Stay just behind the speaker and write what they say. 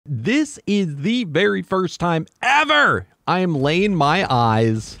This is the very first time ever I am laying my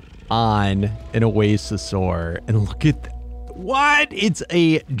eyes on an Oasisaur. And look at what? It's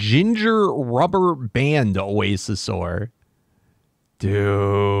a ginger rubber band Oasisaur.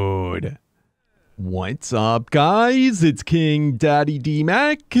 Dude. What's up, guys? It's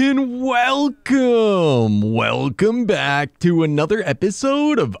KingDaddyDmac, and welcome back to another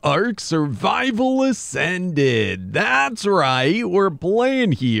episode of Ark Survival Ascended. That's right, we're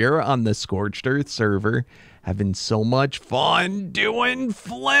playing here on the Scorched Earth server, having so much fun doing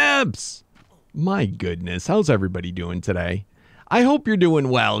flips. My goodness, how's everybody doing today? I hope you're doing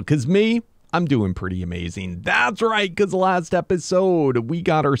well, because me, I'm doing pretty amazing. That's right, because last episode, we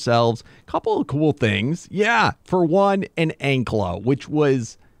got ourselves a couple of cool things. Yeah, for one, an anklet, which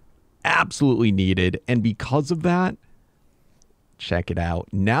was absolutely needed. And because of that, check it out.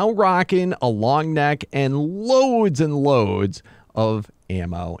 Now rocking a long neck and loads of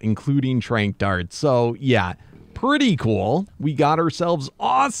ammo, including trank darts. So, yeah, pretty cool. We got ourselves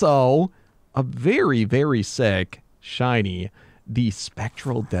also a very, very sick, shiny the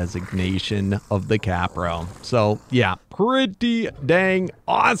spectral designation of the Capro. So, yeah, pretty dang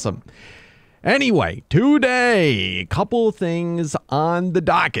awesome. Anyway, today, a couple of things on the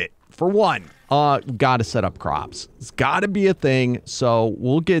docket. For one, got to set up crops. It's got to be a thing, so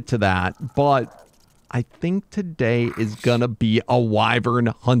we'll get to that. But I think today is going to be a wyvern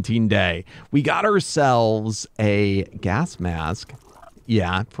hunting day. We got ourselves a gas mask,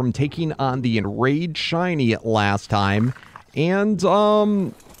 yeah, from taking on the enraged shiny last time. And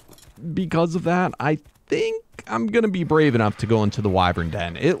because of that, I think I'm going to be brave enough to go into the Wyvern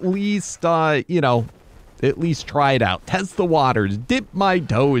Den. At least, you know, at least try it out. Test the waters. Dip my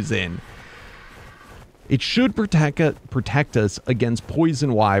toes in. It should protect us against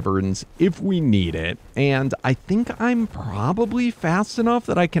poison wyverns if we need it. And I think I'm probably fast enough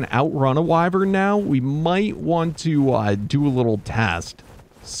that I can outrun a wyvern now. We might want to do a little test.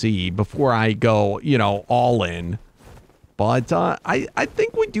 See, before I go, you know, all in. But I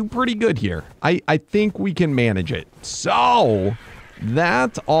think we do pretty good here. I think we can manage it. So,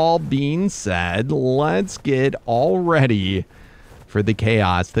 that all being said, let's get all ready for the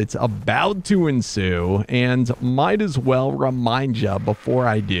chaos that's about to ensue. And might as well remind you before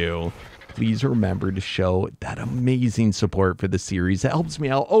I do, please remember to show that amazing support for the series. It helps me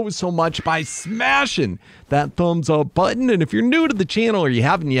out oh so much by smashing that thumbs up button. And if you're new to the channel or you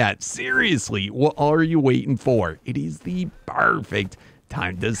haven't yet, seriously, what are you waiting for? It is the perfect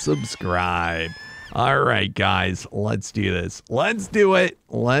time to subscribe. All right, guys, let's do this. Let's do it.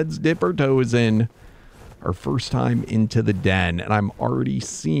 Let's dip our toes in. Our first time into the den. And I'm already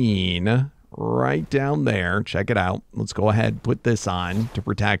seeing right down there. Check it out. Let's go ahead, put this on to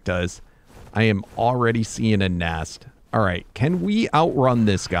protect us. I am already seeing a nest. All right, can we outrun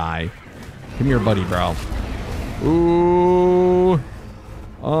this guy? Come here, buddy, bro. Ooh.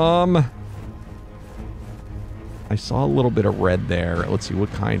 I saw a little bit of red there. Let's see what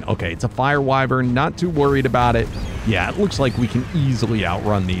kind. Okay, it's a fire wyvern. Not too worried about it. Yeah, it looks like we can easily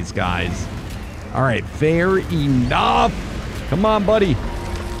outrun these guys. All right, fair enough. Come on, buddy.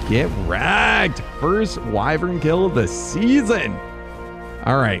 Get wrecked. First wyvern kill of the season.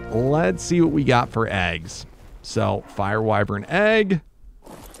 All right, let's see what we got for eggs. So, fire wyvern egg.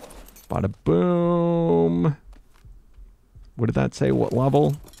 Bada boom. What did that say? What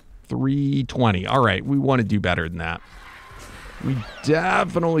level? 320. All right, we want to do better than that. We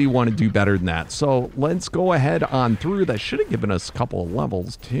definitely want to do better than that. So, let's go ahead on through. That should have given us a couple of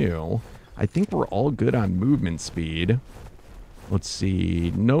levels, too. I think we're all good on movement speed. Let's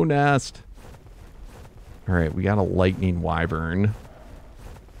see. No nest. All right, we got a lightning wyvern.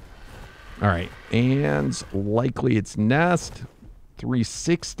 All right, and likely it's nest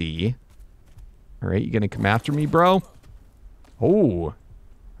 360. All right, you gonna come after me, bro? Oh,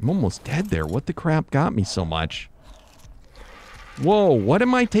 I'm almost dead there. What the crap got me so much? Whoa, what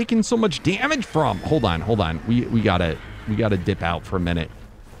am I taking so much damage from? Hold on. We gotta dip out for a minute.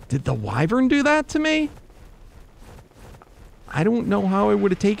 Did the wyvern do that to me? I don't know how I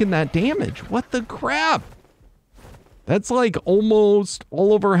would have taken that damage. What the crap? That's like almost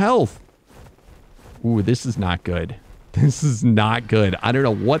all of our health. Ooh, this is not good. This is not good. I don't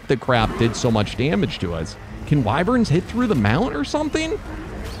know what the crap did so much damage to us. Can wyverns hit through the mount or something?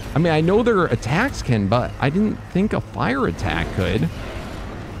 I mean, I know their attacks can, but I didn't think a fire attack could.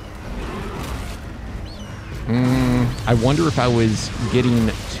 I wonder if I was getting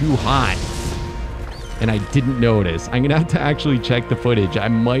too hot and I didn't notice. I'm going to have to actually check the footage. I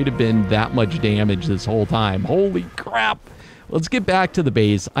might have been that much damage this whole time. Holy crap. Let's get back to the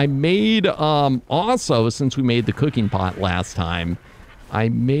base. I made, also, since we made the cooking pot last time, I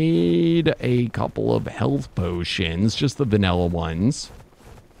made a couple of health potions, just the vanilla ones.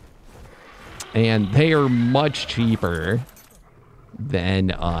 And they are much cheaper than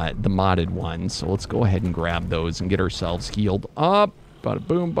the modded ones. So let's go ahead and grab those and get ourselves healed up. Bada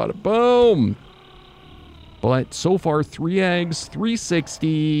boom, bada boom. But so far, 3 eggs,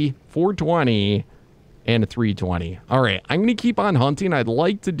 360, 420, and a 320. All right, I'm going to keep on hunting. I'd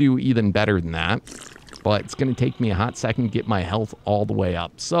like to do even better than that. But it's going to take me a hot second to get my health all the way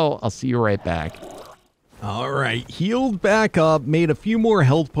up. So I'll see you right back. All right, healed back up, made a few more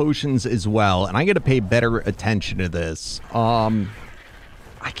health potions as well. And I got to pay better attention to this.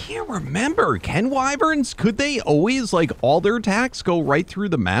 I can't remember. Can wyverns, could they always, like, all their attacks go right through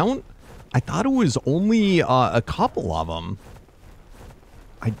the mount? I thought it was only a couple of them.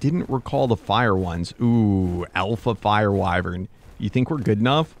 I didn't recall the fire ones. Ooh, alpha fire wyvern. You think we're good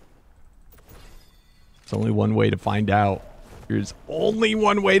enough? There's only one way to find out. There's only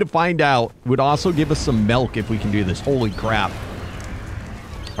one way to find out. Would also give us some milk if we can do this. Holy crap.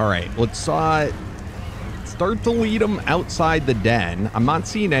 All right, let's start to lead them outside the den. I'm not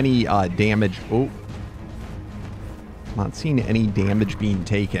seeing any damage. Oh. I'm not seeing any damage being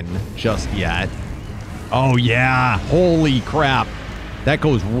taken just yet. Oh, yeah. Holy crap. That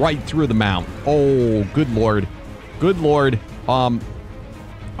goes right through the mount. Oh, good lord. Good lord. Oh,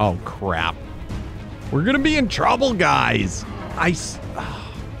 crap. We're going to be in trouble, guys. I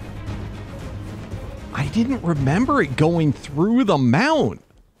didn't remember it going through the mount.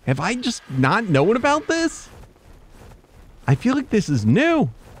 Have I just not known about this? I feel like this is new.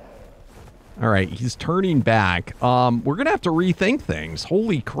 All right, he's turning back. We're going to have to rethink things.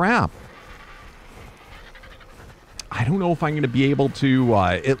 Holy crap. I don't know if I'm going to be able to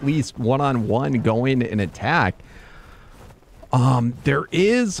at least one-on-one go in and attack. I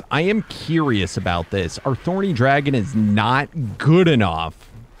am curious about this. Our Thorny Dragon is not good enough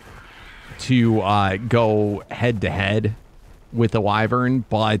to go head-to-head with a Wyvern,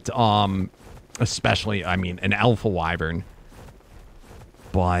 but especially, I mean, an Alpha Wyvern.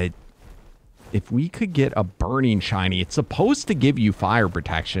 But if we could get a Burning Shiny, it's supposed to give you fire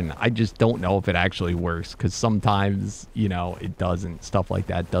protection. I just don't know if it actually works, because sometimes, you know, it doesn't. Stuff like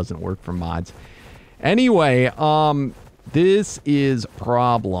that doesn't work for mods. Anyway, this is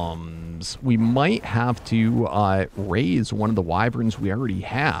problems. We might have to raise one of the wyverns we already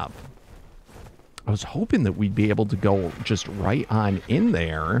have. I was hoping that we'd be able to go just right on in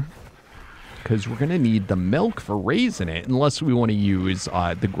there, because we're going to need the milk for raising it, unless we want to use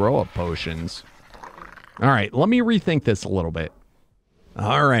the grow-up potions. All right, let me rethink this a little bit.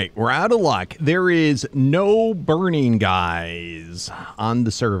 All right, we're out of luck. There is no burning guys on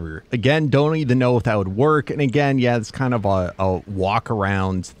the server. Again, don't even know if that would work. And again, yeah, it's kind of a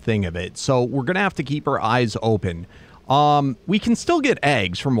walk-around thing of it. So we're going to have to keep our eyes open. We can still get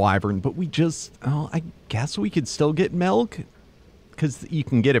eggs from wyvern, but we just, I guess we could still get milk, because you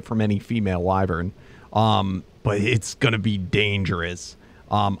can get it from any female wyvern. But it's going to be dangerous.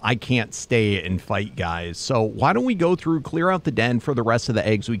 I can't stay and fight, guys. So why don't we go through, clear out the den for the rest of the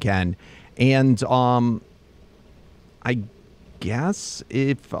eggs we can. And I guess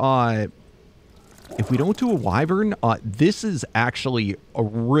if we don't do a wyvern, this is actually a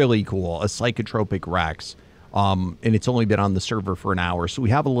really cool, a Psychotropic Rex. And it's only been on the server for an hour, so we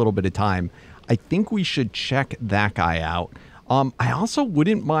have a little bit of time. I think we should check that guy out. I also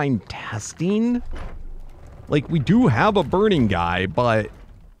wouldn't mind testing. Like, we do have a burning guy, but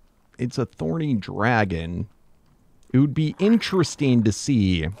it's a thorny dragon. It would be interesting to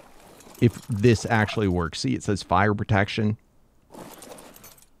see if this actually works. See, it says fire protection.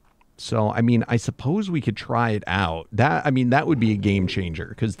 So, I mean, I suppose we could try it out. That, I mean, that would be a game changer,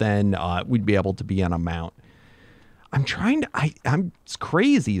 because then we'd be able to be on a mount. I'm trying to, it's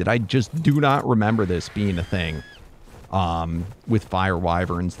crazy that I just do not remember this being a thing. With fire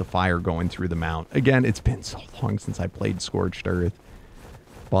wyverns, the fire going through the mount. Again, it's been so long since I played Scorched Earth.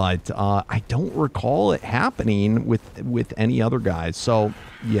 But I don't recall it happening with any other guys. So,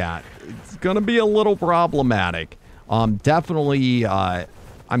 yeah, it's going to be a little problematic. Definitely,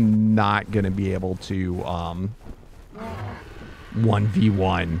 I'm not going to be able to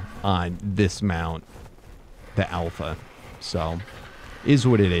 1v1 on this mount, the alpha. So, is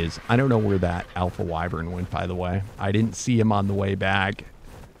what it is. I don't know where that alpha wyvern went, by the way. I didn't see him on the way back.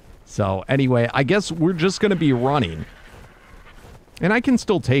 So, anyway, I guess we're just going to be running. And I can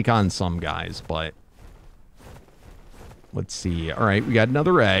still take on some guys, but let's see. All right, we got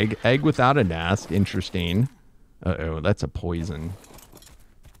another egg. Egg without a nest. Interesting. Uh-oh, that's a poison.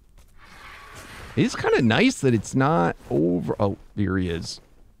 It's kind of nice that it's not over. Oh, here he is.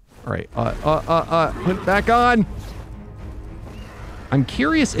 All right, put it back on. I'm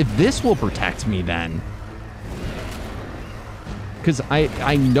curious if this will protect me then. Because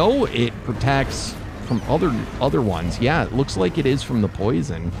I know it protects from other ones. Yeah, it looks like it is from the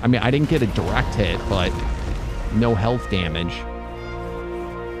poison. I mean, I didn't get a direct hit, but no health damage.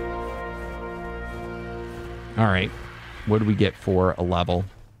 All right. What do we get for a level?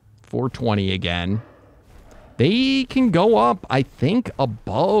 420 again. They can go up, I think,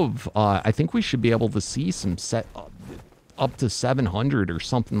 above. I think we should be able to see some set up to 700 or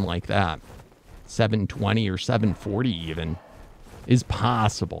something like that. 720 or 740 even is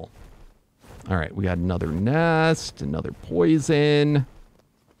possible. All right, we got another nest, another poison.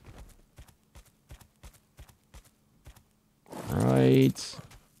 All right.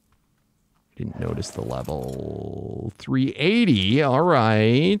 Didn't notice the level. 380, all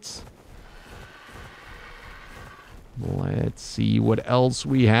right. Let's see what else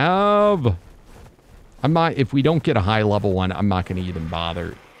we have. I'm not, if we don't get a high level one, I'm not going to even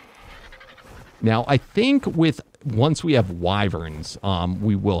bother. Now, I think once we have wyverns,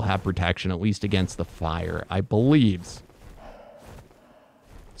 we will have protection, at least against the fire, I believe.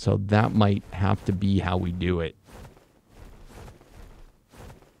 So that might have to be how we do it.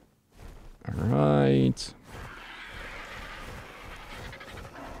 All right.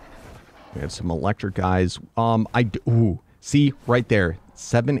 We have some electric guys. Ooh, see right there,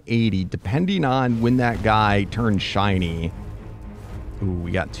 780. Depending on when that guy turns shiny. Ooh,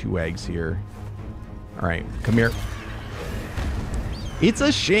 we got 2 eggs here. All right, come here. It's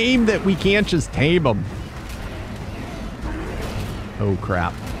a shame that we can't just tame them. Oh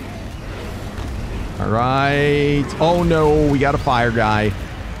crap! All right. Oh no, we got a fire guy.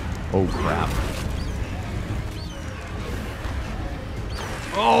 Oh crap.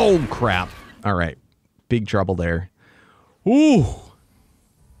 Oh, crap. All right. Big trouble there. Ooh.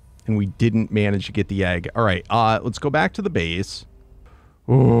 And we didn't manage to get the egg. All right. Let's go back to the base.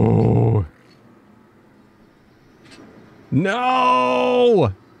 Oh.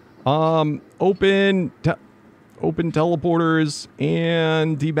 No. Open teleporters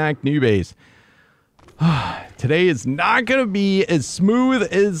and DMAC new base. Today is not going to be as smooth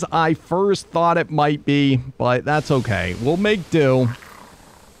as I first thought it might be, but that's okay. We'll make do.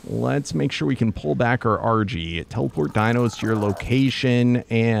 Let's make sure we can pull back our RG. Teleport dinos to your location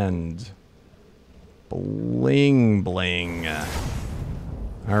and bling bling.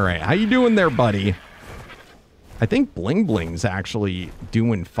 All right, how you doing there, buddy? I think Bling Bling's actually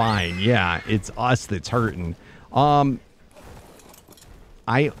doing fine. Yeah, it's us that's hurting.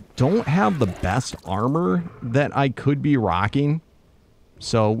 I don't have the best armor that I could be rocking,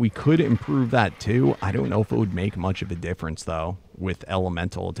 so we could improve that too. I don't know if it would make much of a difference, though, with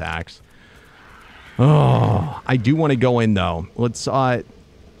elemental attacks. Oh, I do want to go in, though. Let's go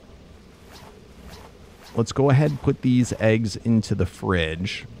ahead and put these eggs into the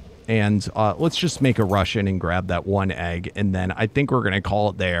fridge. And let's just make a rush in and grab that 1 egg. And then I think we're going to call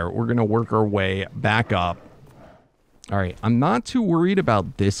it there. We're going to work our way back up. All right, I'm not too worried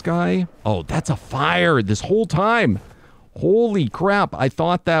about this guy. Oh, that's a fire this whole time. Holy crap. I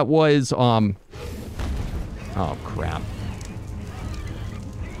thought that was, oh, crap.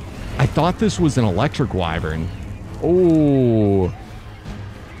 I thought this was an electric wyvern. Oh.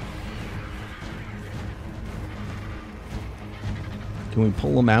 Can we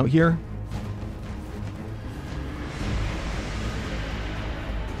pull him out here?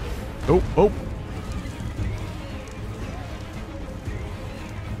 Oh, oh.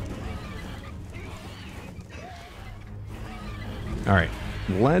 All right,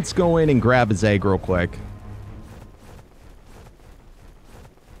 let's go in and grab his egg real quick.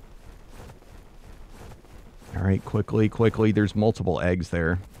 All right, quickly, quickly. There's multiple eggs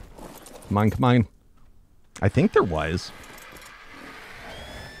there. Come on, come on. I think there was.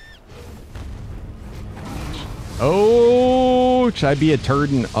 Oh, should I be a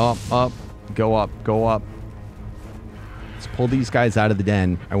turd and up, up, go up, go up. Let's pull these guys out of the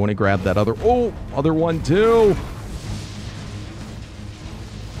den. I want to grab that other, oh, other one too.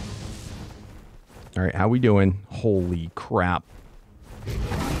 All right, how we doing? Holy crap.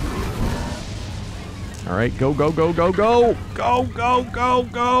 All right, go, go, go, go, go. Go, go, go,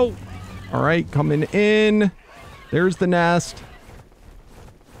 go. All right, coming in. There's the nest.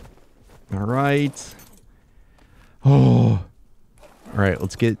 All right. Oh. All right,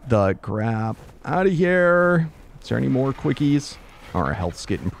 let's get the crap out of here. Is there any more quickies? Our health's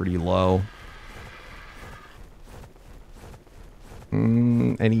getting pretty low.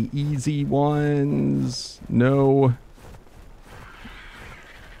 Any easy ones? No.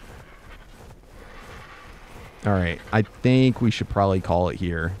 All right, I think we should probably call it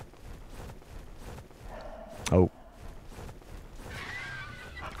here. Oh.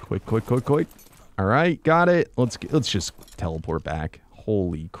 Quick, quick, quick, quick. All right, got it. Let's just teleport back.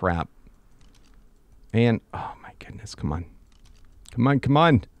 Holy crap. And, oh my goodness, come on. Come on, come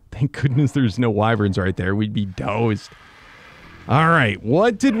on. Thank goodness there's no wyverns right there. We'd be dosed. All right,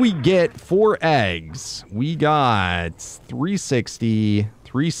 what did we get for eggs? We got 360,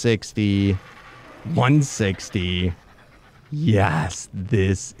 360, 160. Yes,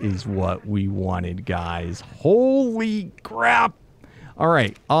 this is what we wanted, guys. Holy crap. All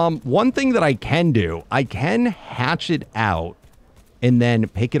right, one thing that I can do, I can hatch it out and then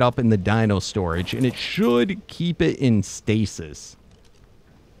pick it up in the dino storage, and it should keep it in stasis.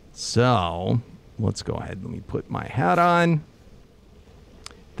 So, let's go ahead. Let me put my hat on.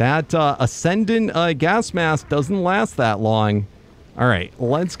 That Ascendant gas mask doesn't last that long. All right,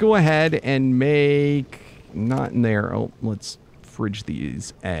 let's go ahead and make... Not in there. Oh, let's fridge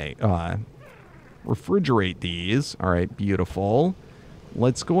these. Refrigerate these. All right, beautiful.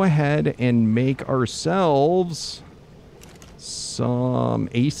 Let's go ahead and make ourselves some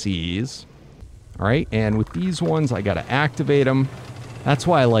ACs. All right, and with these ones, I got to activate them. That's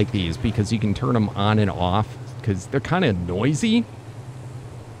why I like these, because you can turn them on and off, because they're kind of noisy.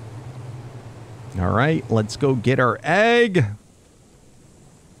 All right, let's go get our egg.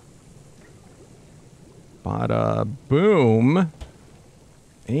 Bada boom.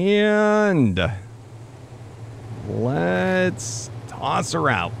 And let's toss her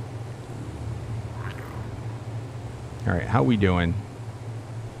out. All right, how we doing?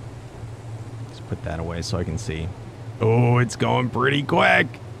 Let's put that away so I can see. Oh, it's going pretty quick.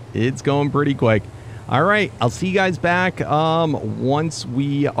 It's going pretty quick. All right, I'll see you guys back once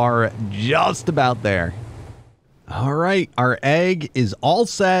we are just about there. All right, our egg is all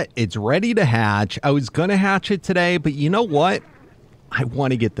set. It's ready to hatch. I was going to hatch it today, but you know what? I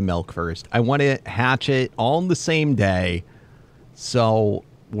want to get the milk first. I want to hatch it all in the same day. So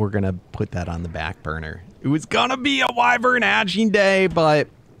we're going to put that on the back burner. It was going to be a wyvern hatching day, but...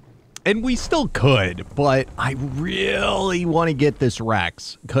 And we still could, but I really want to get this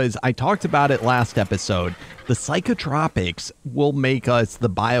Rex, because I talked about it last episode. The Psychotropics will make us the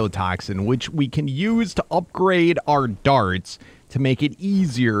biotoxin, which we can use to upgrade our darts to make it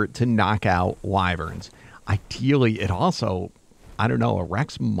easier to knock out wyverns. Ideally, it also, I don't know, a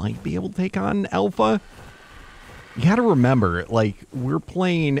Rex might be able to take on alpha. You got to remember, like, we're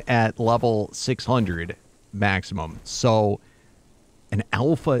playing at level 600 maximum, so... An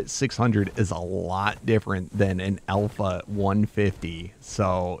alpha 600 is a lot different than an alpha 150.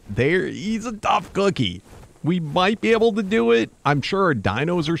 So he's a tough cookie. We might be able to do it. I'm sure our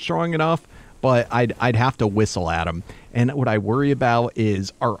dinos are strong enough, but I'd have to whistle at them. And what I worry about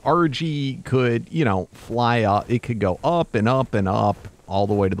is our RG could, you know, fly up. It could go up and up and up all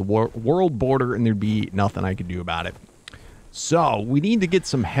the way to the world border, and there'd be nothing I could do about it. So we need to get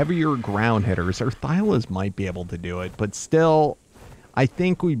some heavier ground hitters. Our Thylas might be able to do it, but still... I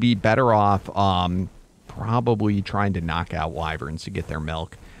think we'd be better off probably trying to knock out wyverns to get their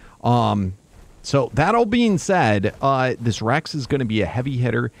milk. So that all being said, this Rex is going to be a heavy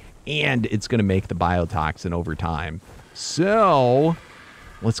hitter, and it's going to make the biotoxin over time. So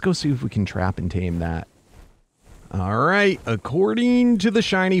let's go see if we can trap and tame that. All right, according to the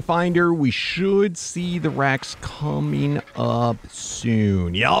Shiny Finder, we should see the Rex coming up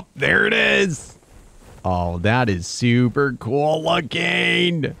soon. Yup, there it is. Oh, that is super cool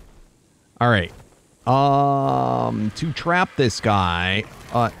looking. All right. To trap this guy.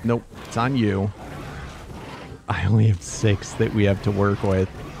 Nope, it's on you. I only have 6 that we have to work with.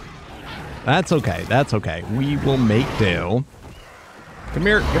 That's okay. That's okay. We will make do. Come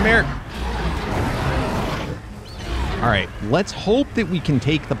here. Come here. All right. Let's hope that we can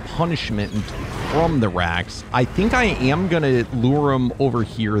take the punishment from the Rex. I think I am going to lure him over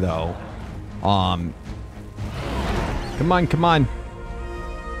here, though. Come on, come on.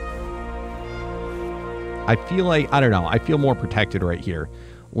 I feel like, I don't know, I feel more protected right here.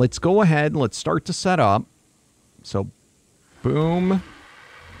 Let's go ahead, let's start to set up. So, boom.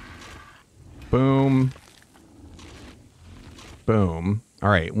 Boom. Boom. All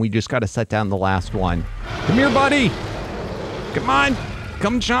right, we just got to set down the last one. Come here, buddy. Come on.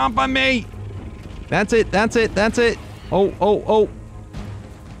 Come chomp on me. That's it, that's it, that's it. Oh, oh, oh.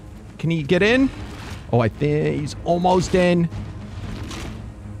 Can he get in? Oh, I think he's almost in.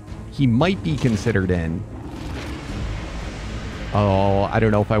 He might be considered in. Oh, I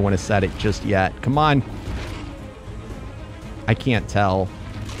don't know if I want to set it just yet. Come on. I can't tell.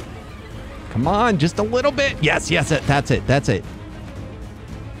 Come on, just a little bit. Yes, yes, that's it, that's it.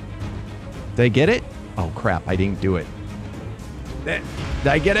 Did I get it? Oh, crap, I didn't do it. Did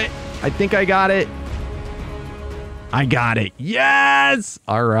I get it? I think I got it. I got it. Yes!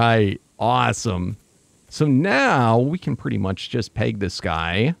 All right. Awesome. So now we can pretty much just peg this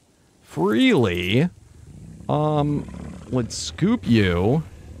guy freely. Let's scoop you.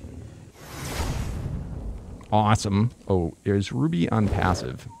 Awesome. Oh, there's Ruby on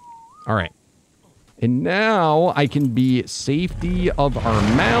passive. All right. And now I can be safety of our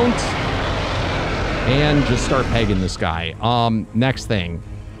mount and just start pegging this guy. Next thing.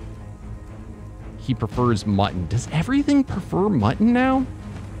 He prefers mutton. Does everything prefer mutton now?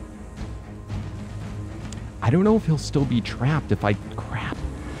 I don't know if he'll still be trapped if I... Crap.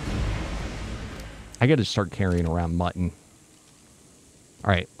 I gotta start carrying around mutton.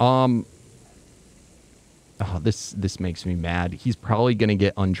 Alright, oh, this makes me mad. He's probably gonna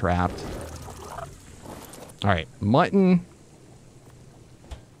get untrapped. Alright, mutton.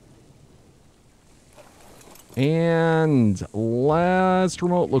 And last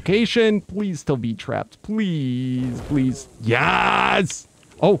remote location. Please still be trapped. Please, please. Yes!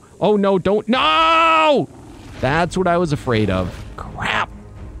 Oh no, don't. No! That's what I was afraid of. Crap.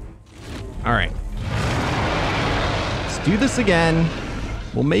 All right. Let's do this again.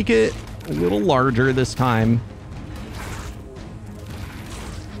 We'll make it a little larger this time.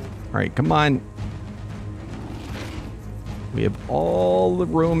 All right, come on. We have all the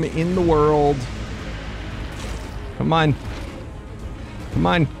room in the world. Come on. Come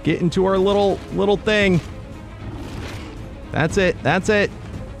on, get into our little thing. That's it. That's it.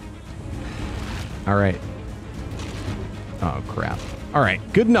 All right. Oh, crap. All right.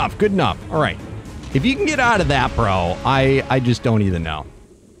 Good enough. Good enough. All right. If you can get out of that, bro, I just don't even know.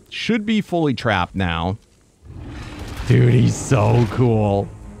 Should be fully trapped now. Dude, he's so cool.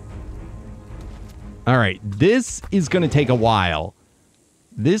 All right. This is going to take a while.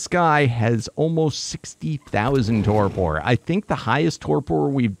 This guy has almost 60,000 torpor. I think the highest torpor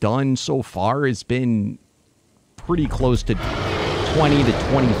we've done so far has been pretty close to 20 to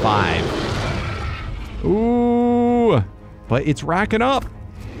 25. Ooh, but it's racking up.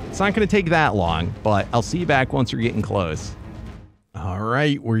 It's not going to take that long, but I'll see you back once we're getting close. All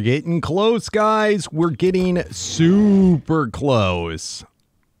right, we're getting close, guys. We're getting super close.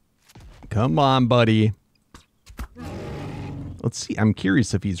 Come on, buddy. Let's see. I'm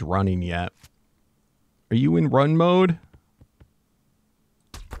curious if he's running yet. Are you in run mode?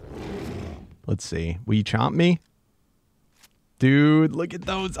 Let's see. Will you chomp me? Dude, look at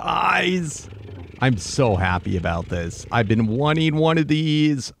those eyes. I'm so happy about this. I've been wanting one of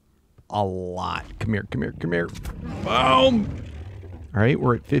these a lot. Come here, come here, come here. Boom. All right,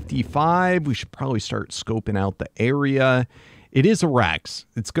 we're at 55. We should probably start scoping out the area. It is a Rex.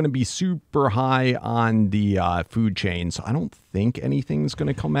 It's going to be super high on the food chain, so I don't think anything's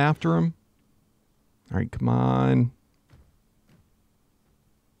going to come after him. All right, come on.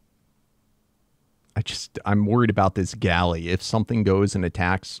 I'm worried about this galley. If something goes and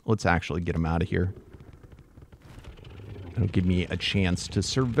attacks, let's actually get him out of here. It'll give me a chance to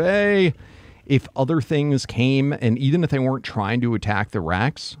survey. If other things came, and even if they weren't trying to attack the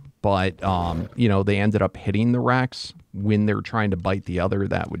Rex, but, you know, they ended up hitting the Rex when they're trying to bite the other,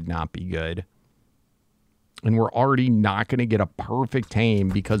 that would not be good. And we're already not going to get a perfect tame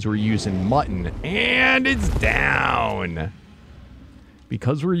because we're using mutton. And it's down.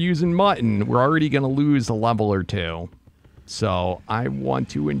 Because we're using mutton, we're already going to lose a level or two. So I want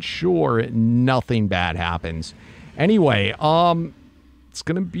to ensure nothing bad happens. Anyway, it's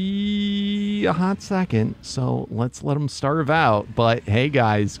going to be a hot second. So let's let them starve out. But hey,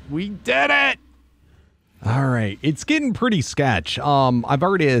 guys, we did it. All right, it's getting pretty sketch. I've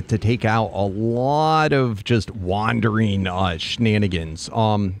already had to take out a lot of just wandering shenanigans.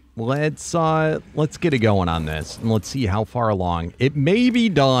 Let's get it going on this, and let's see how far along. It may be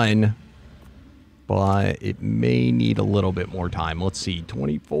done, but it may need a little bit more time. Let's see,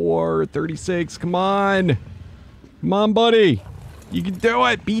 24, 36, come on. Come on, buddy. You can do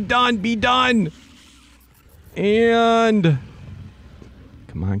it. Be done, be done. And...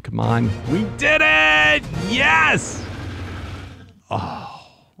 come on, come on. We did it! Yes! Oh.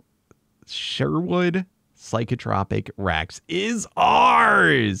 Sherwood Psychotropic Rex is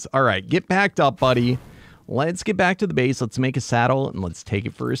ours! All right, get packed up, buddy. Let's get back to the base. Let's make a saddle, and let's take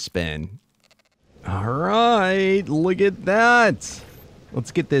it for a spin. All right, look at that.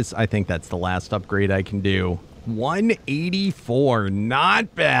 Let's get this. I think that's the last upgrade I can do. 184.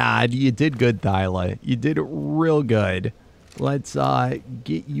 Not bad. You did good, Thyla. You did real good. Let's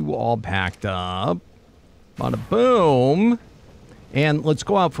get you all packed up. Bada boom. And let's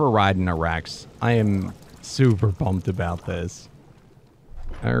go out for a ride in a Rex. I am super pumped about this.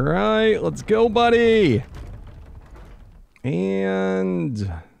 All right, let's go, buddy.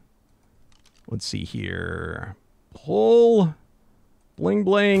 And let's see here. Pull. Bling,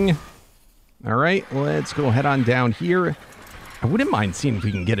 bling. All right, let's go head on down here. I wouldn't mind seeing if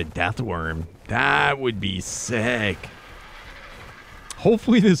we can get a Deathworm. That would be sick.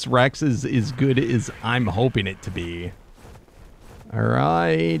 Hopefully this Rex is as good as I'm hoping it to be. All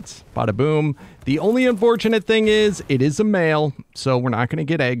right, bada boom. The only unfortunate thing is it is a male, so we're not going to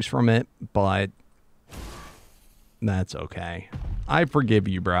get eggs from it, but that's okay. I forgive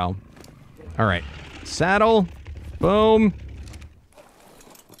you, bro. All right, saddle, boom.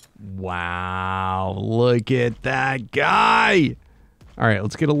 Wow, look at that guy. All right,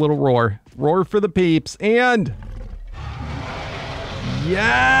 let's get a little roar. Roar for the peeps, and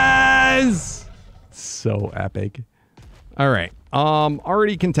yes! So epic. All right,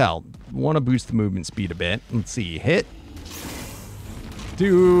 already can tell. Want to boost the movement speed a bit. Let's see, hit.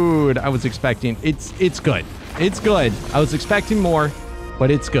 Dude, I was expecting, it's good. It's good. I was expecting more, but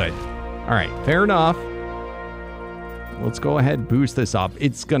it's good. All right, fair enough. Let's go ahead and boost this up.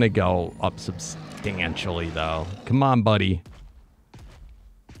 It's going to go up substantially, though. Come on, buddy.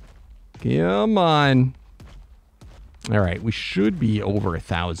 Come on. All right, we should be over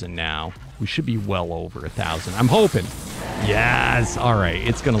 1,000 now. We should be well over 1,000. I'm hoping. Yes. All right,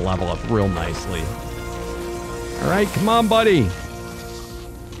 it's going to level up real nicely. All right, come on, buddy.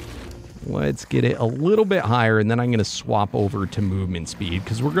 Let's get it a little bit higher, and then I'm going to swap over to movement speed,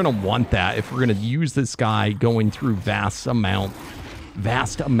 because we're going to want that if we're going to use this guy going through vast amounts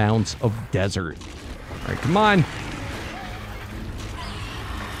of desert. All right, come on.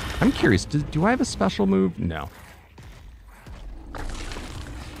 I'm curious, do I have a special move? No.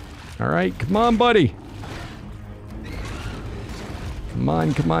 All right, come on, buddy. Come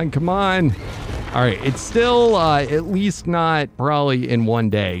on, come on, come on. All right, it's still at least not probably in one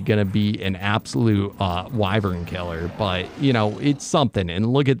day gonna be an absolute wyvern killer, but you know, it's something.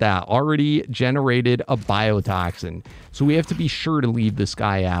 And look at that, already generated a biotoxin. So we have to be sure to leave this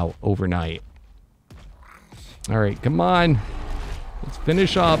guy out overnight. All right, come on. Let's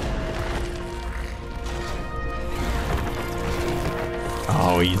finish up.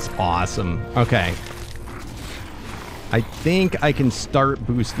 Oh, he's awesome. Okay. I think I can start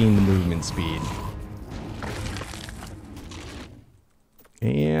boosting the movement speed.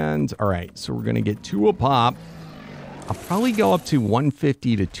 And, all right, so we're going to get 2 a pop. I'll probably go up to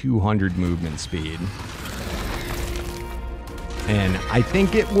 150 to 200 movement speed. And I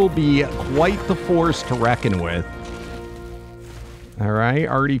think it will be quite the force to reckon with. All right,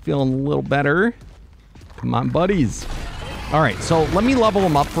 already feeling a little better. Come on, buddies. All right, so let me level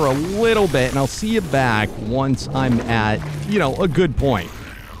them up for a little bit, and I'll see you back once I'm at, you know, a good point.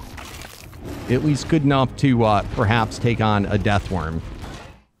 At least good enough to perhaps take on a Deathworm.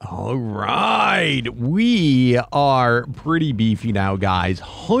 All right, we are pretty beefy now, guys.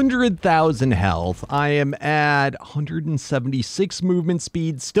 100,000 health. I am at 176 movement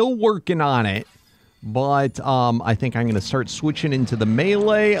speed, still working on it. But I think I'm going to start switching into the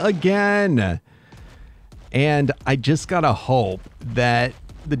melee again. And I just gotta hope that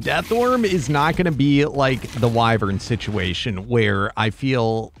the Deathworm is not gonna be like the Wyvern situation where I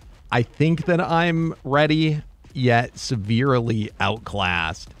think that I'm ready, yet severely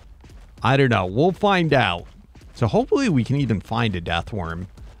outclassed. I don't know. We'll find out. So hopefully we can even find a Deathworm.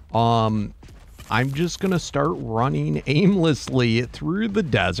 I'm just gonna start running aimlessly through the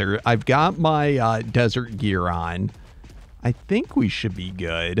desert. I've got my desert gear on. I think we should be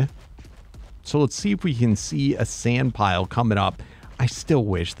good. So let's see if we can see a sand pile coming up. I still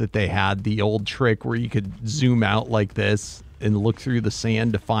wish that they had the old trick where you could zoom out like this and look through the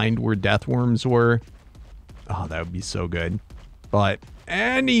sand to find where Deathworms were. Oh, that would be so good. But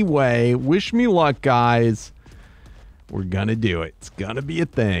anyway, wish me luck, guys. We're gonna do it. It's gonna be a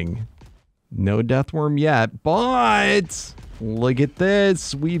thing. No Deathworm yet, but look at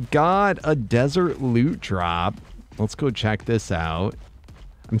this. We've got a desert loot drop. Let's go check this out.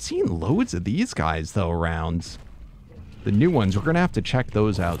 I'm seeing loads of these guys, though, around. The new ones, we're going to have to check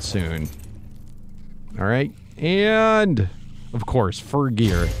those out soon. All right. And, of course, fur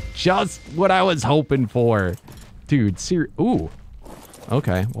gear. Just what I was hoping for. Dude, ooh.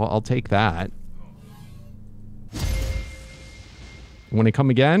 Okay, well, I'll take that. Want to come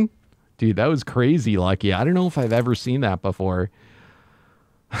again? Dude, that was crazy lucky. I don't know if I've ever seen that before.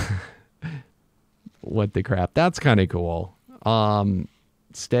 What the crap? That's kind of cool.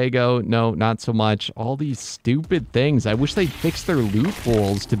 Stego, no, not so much. All these stupid things. I wish they'd fix their loot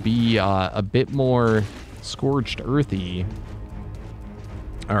pools to be a bit more Scorched Earthy.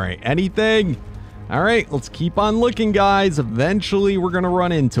 All right, anything? All right, let's keep on looking, guys. Eventually, we're going to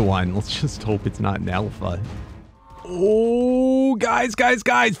run into one. Let's just hope it's not an alpha. Oh, guys.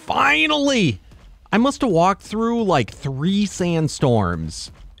 Finally, I must have walked through like 3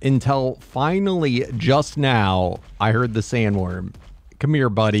 sandstorms until finally just now I heard the sandworm. Come here,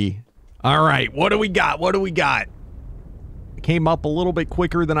 buddy. All right, what do we got? What do we got? It came up a little bit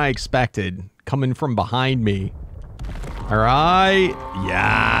quicker than I expected, coming from behind me. All right.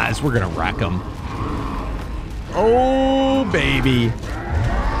 Yes, we're going to wreck him. Oh, baby.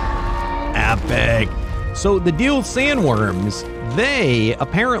 Epic. So the deal with sandworms, they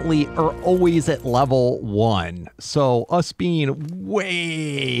apparently are always at level 1. So us being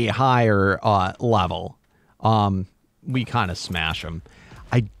way higher level, we kind of smash them.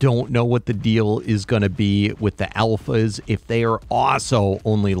 I don't know what the deal is going to be with the alphas if they are also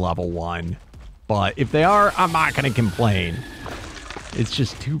only level 1. But if they are, I'm not going to complain. It's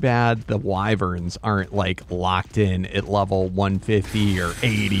just too bad the wyverns aren't like locked in at level 150 or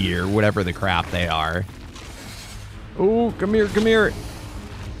 80 or whatever the crap they are. Oh, come here, come here.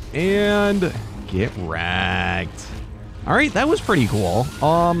 And get wrecked. All right, that was pretty cool.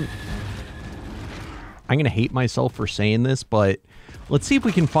 I'm going to hate myself for saying this, but let's see if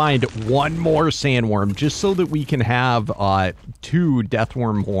we can find one more sandworm just so that we can have 2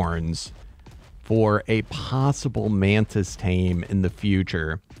 deathworm horns for a possible mantis tame in the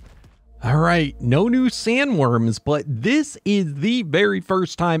future. All right, no new sandworms, but this is the very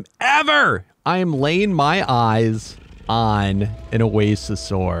first time ever I am laying my eyes on an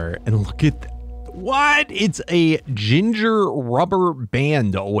Oasisaur. And look at what? It's a ginger rubber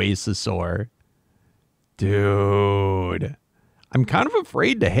band Oasisaur. Dude, I'm kind of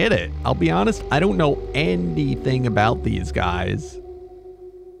afraid to hit it. I'll be honest, I don't know anything about these guys.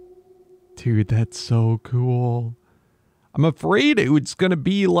 Dude, that's so cool. I'm afraid it's going to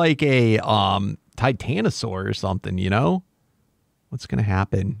be like a Titanosaur or something, you know? What's going to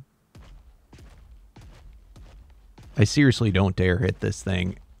happen? I seriously don't dare hit this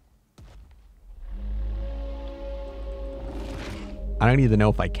thing. I don't even know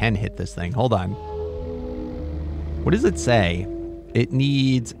if I can hit this thing. Hold on. What does it say? It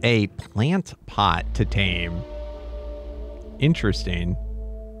needs a plant pot to tame. Interesting.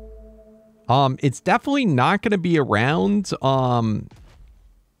 It's definitely not going to be around. I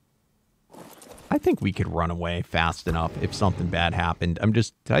think we could run away fast enough if something bad happened.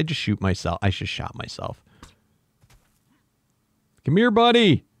 Did I just shoot myself? I just shot myself. Come here,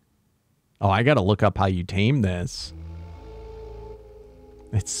 buddy. Oh, I got to look up how you tame this.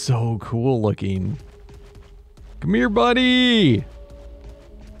 It's so cool looking. Come here, buddy.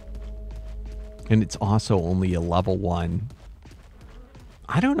 And it's also only a level 1.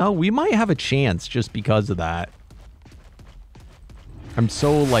 I don't know. We might have a chance just because of that. I'm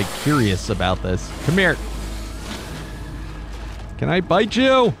so, like, curious about this. Come here. Can I bite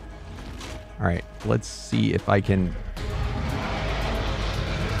you? All right. Let's see if I can.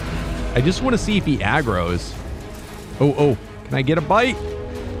 I just want to see if he aggroes. Oh. Can I get a bite?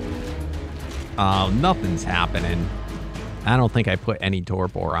 Oh, nothing's happening. I don't think I put any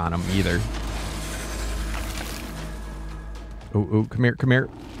torpor on him either. Oh, come here, come here.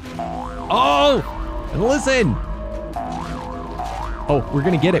 Oh, and listen. Oh, we're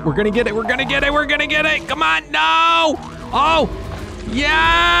going to get it. We're going to get it. We're going to get it. We're going to get it. Come on. No. Oh,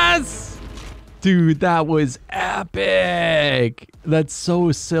 yes. Dude, that was epic. That's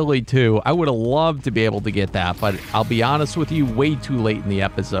so silly, too. I would have loved to be able to get that, but I'll be honest with you, way too late in the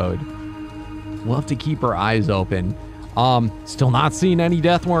episode. We'll have to keep our eyes open. Still not seeing any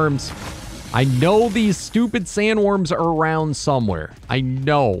deathworms. I know these stupid sandworms are around somewhere. I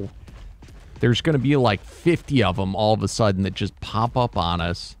know. There's going to be like 50 of them all of a sudden that just pop up on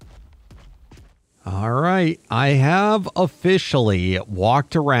us. All right. I have officially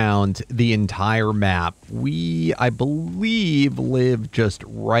walked around the entire map. We, I believe, live just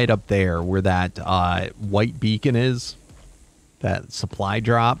right up there where that white beacon is. That supply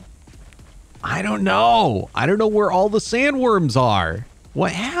drop. I don't know. I don't know where all the sandworms are.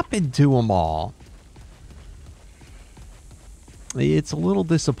 What happened to them all? It's a little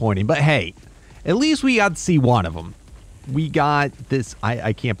disappointing, but hey, at least we got to see one of them. We got this.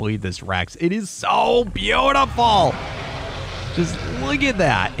 I can't believe this Rex. It is so beautiful. Just look at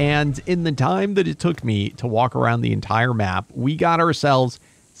that. And in the time that it took me to walk around the entire map, we got ourselves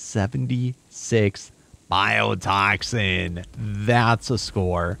 76 biotoxin. That's a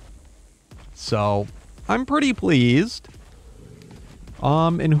score. So I'm pretty pleased.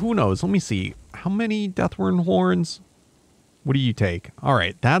 And who knows? Let me see. How many deathworm horns? What do you take? All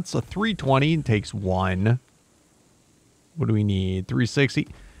right, that's a 320. It takes 1. What do we need? 360.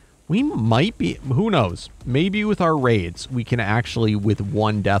 We might be, who knows? Maybe with our raids, we can actually, with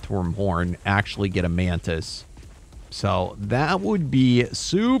 1 deathworm horn, actually get a mantis. So that would be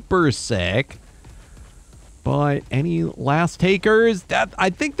super sick. But any last takers? I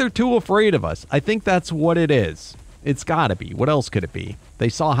think they're too afraid of us. I think that's what it is. It's got to be. What else could it be? They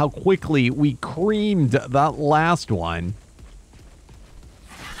saw how quickly we creamed that last one.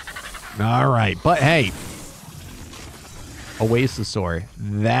 All right. But hey, Oasisaur,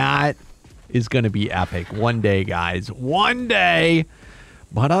 that is going to be epic one day, guys. One day.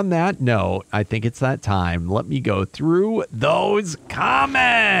 But on that note, I think it's that time. Let me go through those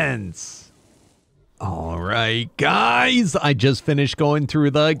comments. All right, guys. I just finished going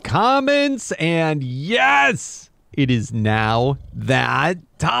through the comments. And yes, it is now that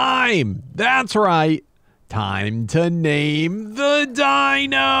time. That's right. Time to name the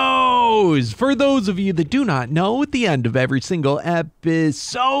dinos. For those of you that do not know, at the end of every single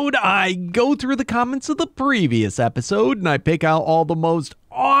episode, I go through the comments of the previous episode and I pick out all the most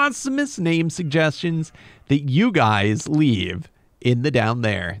awesomest name suggestions that you guys leave in the down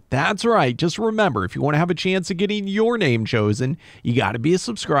there. That's right. Just remember, if you want to have a chance of getting your name chosen, you got to be a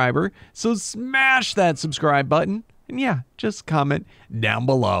subscriber. So smash that subscribe button. And yeah, just comment down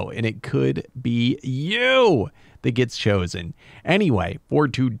below and it could be you that gets chosen. Anyway, for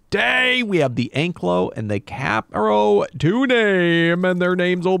today, we have the Anklo and the Capro to name, and their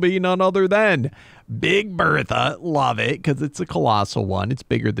names will be none other than Big Bertha, love it, because it's a colossal one. It's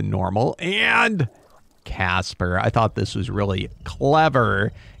bigger than normal. And Casper. I thought this was really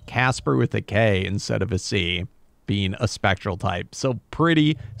clever. Casper with a K instead of a C, being a spectral type. So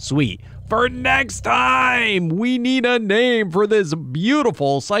pretty sweet. For next time, we need a name for this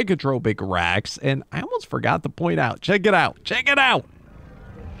beautiful Psychotropic Rex. And I almost forgot to point out. Check it out. Check it out.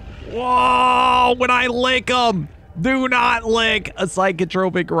 Whoa, when I lick them, do not lick a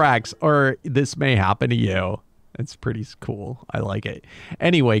Psychotropic Rex or this may happen to you. It's pretty cool. I like it.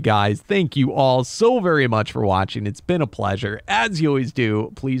 Anyway, guys, thank you all so very much for watching. It's been a pleasure. As you always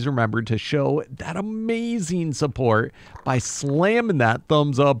do, please remember to show that amazing support by slamming that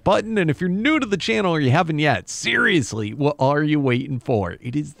thumbs up button. And if you're new to the channel or you haven't yet, seriously, what are you waiting for?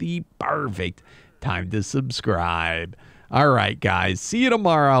 It is the perfect time to subscribe. All right, guys. See you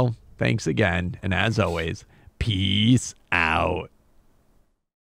tomorrow. Thanks again. And as always, peace out.